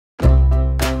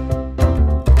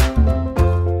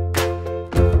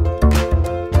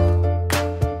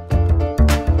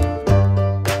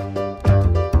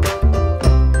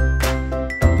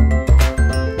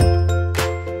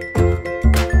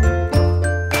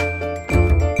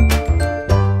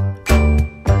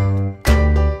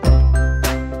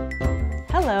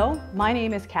my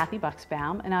name is Kathy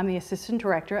Buxbaum, and I'm the Assistant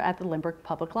Director at the Lynbrook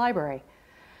Public Library.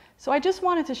 So I just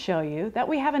wanted to show you that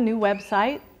we have a new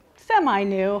website,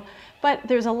 semi-new, but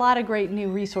there's a lot of great new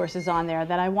resources on there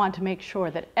that I want to make sure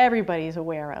that everybody is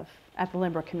aware of at the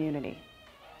Lynbrook community.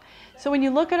 So when you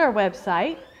look at our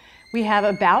website, we have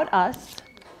About Us,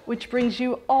 which brings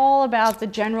you all about the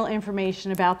general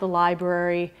information about the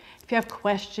library. If you have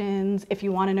questions, if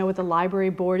you want to know what the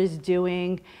library board is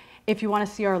doing, if you want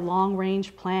to see our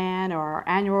long-range plan or our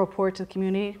annual report to the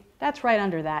community, that's right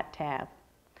under that tab.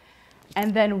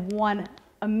 And then one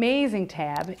amazing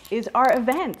tab is our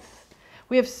events.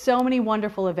 We have so many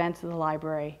wonderful events in the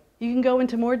library. You can go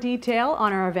into more detail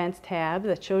on our events tab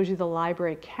that shows you the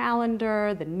library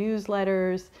calendar, the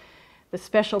newsletters, the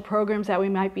special programs that we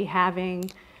might be having,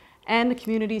 and the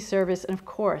community service, and of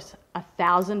course,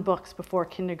 1,000 books before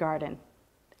kindergarten.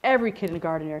 Every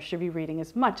kindergartner should be reading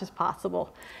as much as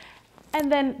possible. And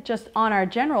then just on our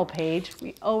general page,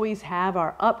 we always have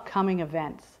our upcoming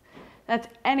events. That's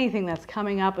anything that's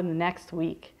coming up in the next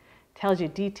week. Tells you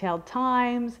detailed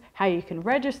times, how you can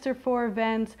register for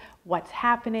events, what's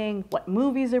happening, what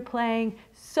movies are playing,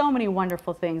 so many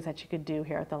wonderful things that you could do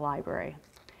here at the library.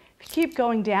 If you keep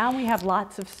going down, we have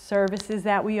lots of services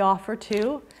that we offer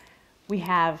too. We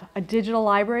have a digital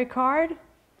library card.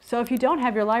 So if you don't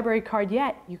have your library card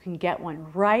yet, you can get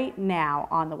one right now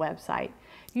on the website.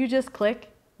 You just click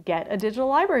Get a Digital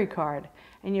Library Card,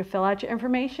 and you fill out your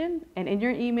information, and in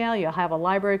your email you'll have a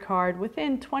library card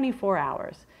within 24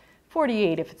 hours,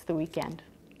 48 if it's the weekend.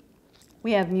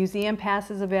 We have museum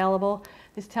passes available.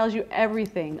 This tells you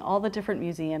everything, all the different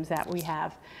museums that we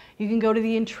have. You can go to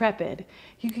the Intrepid,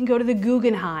 you can go to the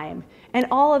Guggenheim, and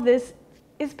all of this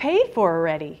is paid for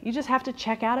already. You just have to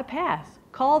check out a pass.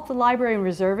 Call the library and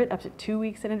reserve it up to 2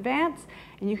 weeks in advance,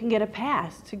 and you can get a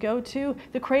pass to go to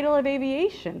the Cradle of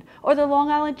Aviation or the Long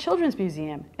Island Children's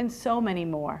Museum, and so many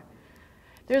more.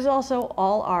 There's also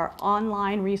all our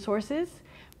online resources.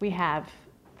 We have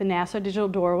the NASA Digital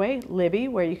Doorway, Libby,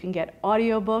 where you can get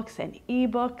audiobooks and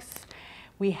ebooks.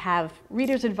 We have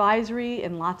Reader's Advisory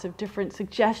and lots of different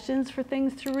suggestions for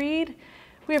things to read.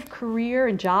 We have career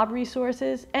and job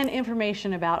resources and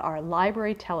information about our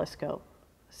library telescope.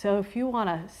 So if you want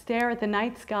to stare at the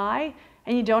night sky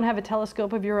and you don't have a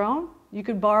telescope of your own, you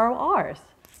could borrow ours.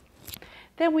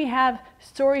 Then we have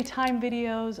story time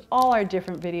videos, all our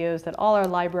different videos that all our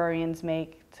librarians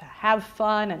make to have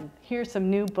fun and hear some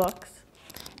new books.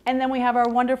 And then we have our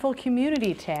wonderful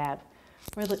community tab,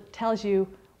 where it tells you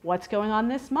what's going on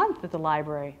this month at the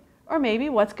library, or maybe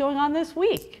what's going on this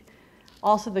week.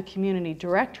 Also the community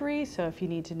directory, so if you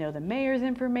need to know the mayor's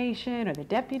information or the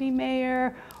deputy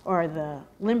mayor or the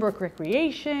Lynbrook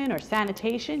Recreation or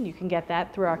sanitation, you can get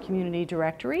that through our community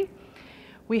directory.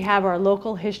 We have our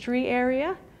local history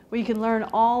area where you can learn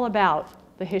all about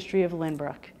the history of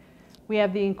Lynbrook. We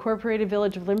have the Incorporated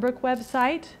Village of Lynbrook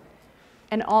website,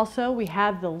 and also we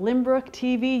have the Lynbrook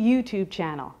TV YouTube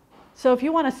channel. So if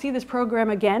you want to see this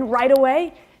program again right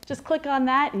away, just click on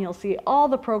that and you'll see all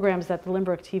the programs that the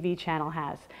Lynbrook TV channel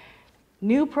has.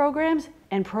 New programs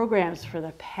and programs for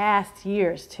the past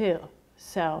years too.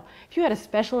 So if you had a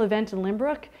special event in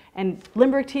Lynbrook and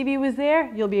Lynbrook TV was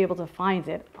there, you'll be able to find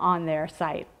it on their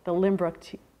site, the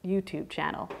Lynbrook YouTube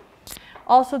channel.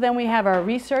 Also then we have our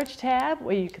research tab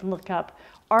where you can look up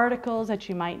articles that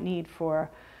you might need for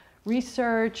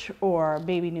research, or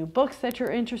maybe new books that you're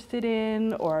interested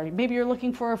in, or maybe you're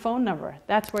looking for a phone number.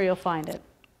 That's where you'll find it.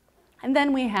 And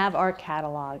then we have our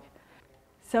catalog.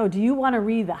 So do you want to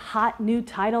read the hot new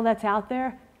title that's out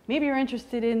there? Maybe you're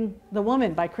interested in The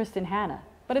Woman by Kristen Hanna,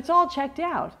 but it's all checked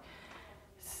out.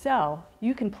 So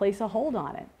you can place a hold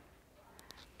on it.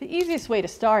 The easiest way to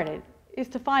start it is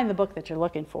to find the book that you're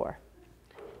looking for.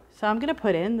 So I'm going to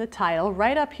put in the title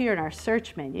right up here in our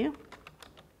search menu.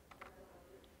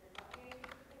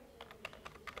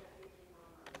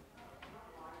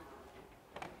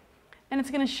 And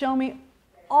it's going to show me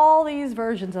all these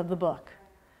versions of the book.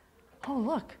 Oh,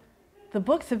 look, the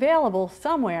book's available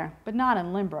somewhere, but not in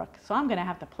Lynbrook, so I'm going to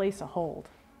have to place a hold.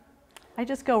 I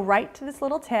just go right to this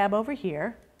little tab over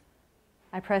here.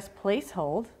 I press place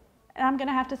hold, and I'm going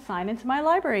to have to sign into my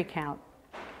library account.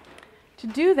 To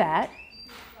do that,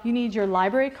 you need your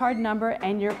library card number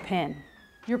and your PIN.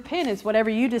 Your PIN is whatever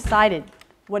you decided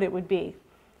what it would be.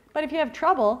 But if you have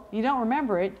trouble, you don't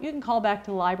remember it, you can call back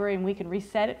to the library and we can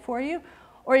reset it for you.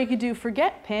 Or you could do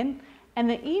forget PIN, and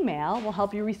the email will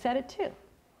help you reset it too.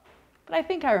 But I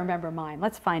think I remember mine.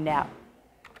 Let's find out.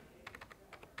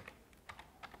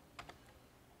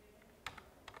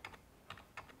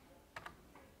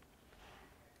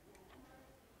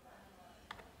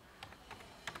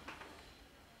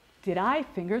 Did I?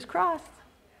 Fingers crossed.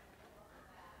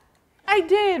 I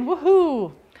did,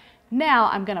 woohoo! Now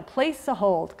I'm going to place a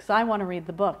hold because I want to read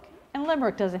the book. And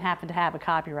Lynbrook doesn't happen to have a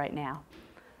copy right now.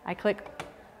 I click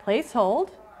place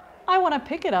hold. I want to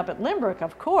pick it up at Lynbrook,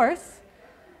 of course.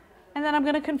 And then I'm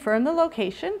going to confirm the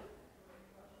location.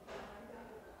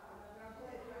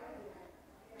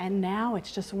 And now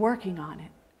it's just working on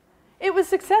it. It was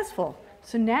successful.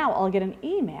 So now I'll get an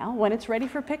email when it's ready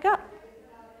for pickup.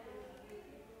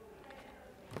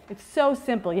 It's so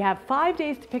simple. You have 5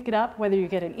 days to pick it up, whether you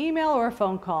get an email or a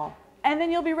phone call. And then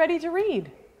you'll be ready to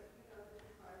read.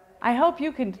 I hope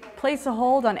you can place a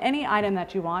hold on any item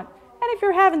that you want. And if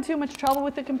you're having too much trouble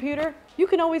with the computer, you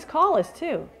can always call us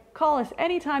too. Call us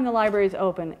anytime the library is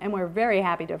open, and we're very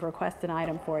happy to request an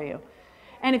item for you.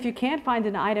 And if you can't find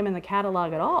an item in the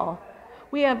catalog at all,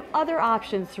 we have other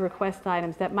options to request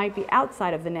items that might be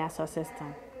outside of the Nassau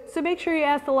system. So make sure you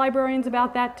ask the librarians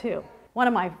about that too. One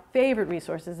of my favorite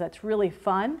resources that's really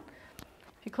fun,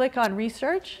 if you click on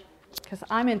research, because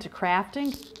I'm into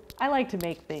crafting, I like to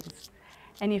make things.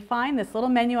 And you find this little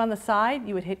menu on the side,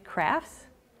 you would hit crafts,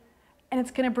 and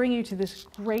it's going to bring you to this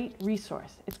great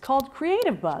resource. It's called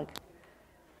Creative Bug.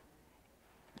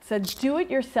 It's a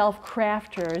do-it-yourself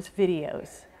crafters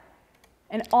videos.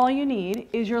 And all you need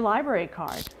is your library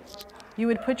card. You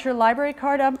would put your library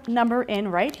card number in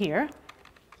right here.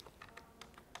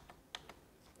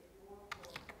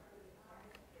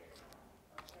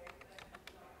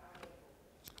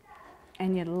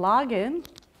 And you'd log in.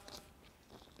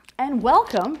 And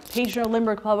welcome, patron of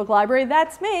Lynbrook Public Library,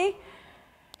 that's me.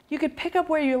 You could pick up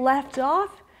where you left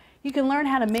off. You can learn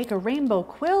how to make a rainbow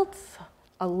quilt,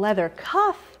 a leather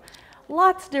cuff,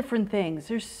 lots of different things.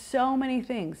 There's so many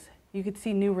things. You could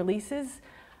see new releases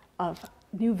of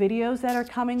new videos that are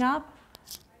coming up.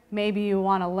 Maybe you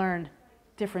want to learn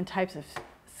different types of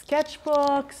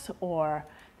sketchbooks, or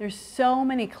there's so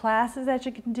many classes that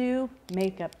you can do.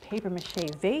 Make a paper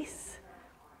mache vase.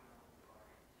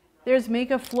 There's make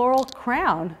a floral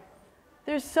crown.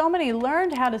 There's so many.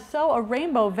 Learned how to sew a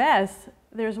rainbow vest.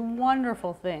 There's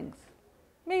wonderful things.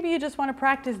 Maybe you just want to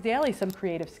practice daily some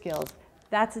creative skills.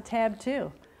 That's a tab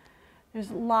too. There's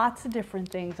lots of different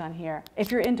things on here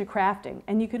if you're into crafting,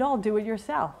 and you could all do it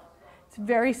yourself. It's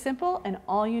very simple, and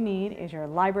all you need is your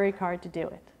library card to do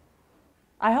it.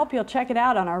 I hope you'll check it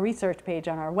out on our research page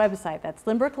on our website. That's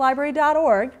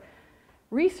lynbrooklibrary.org.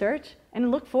 Research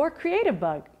and look for Creative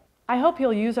Bug. I hope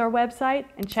you'll use our website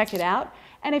and check it out.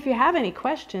 And if you have any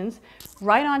questions,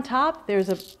 right on top there's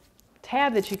a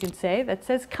tab that you can say that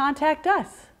says Contact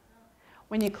Us.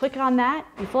 When you click on that,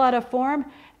 you fill out a form,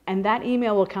 and that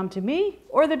email will come to me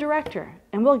or the director,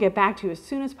 and we'll get back to you as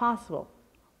soon as possible.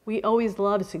 We always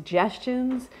love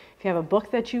suggestions. If you have a book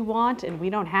that you want and we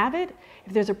don't have it,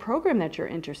 if there's a program that you're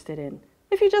interested in,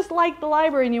 if you just like the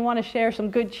library and you want to share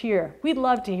some good cheer, we'd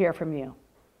love to hear from you.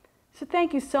 So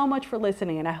thank you so much for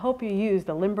listening, and I hope you use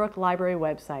the Lynbrook Library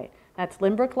website. That's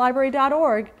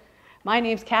lynbrooklibrary.org. My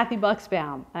name's Kathy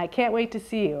Buxbaum, and I can't wait to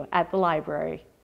see you at the library.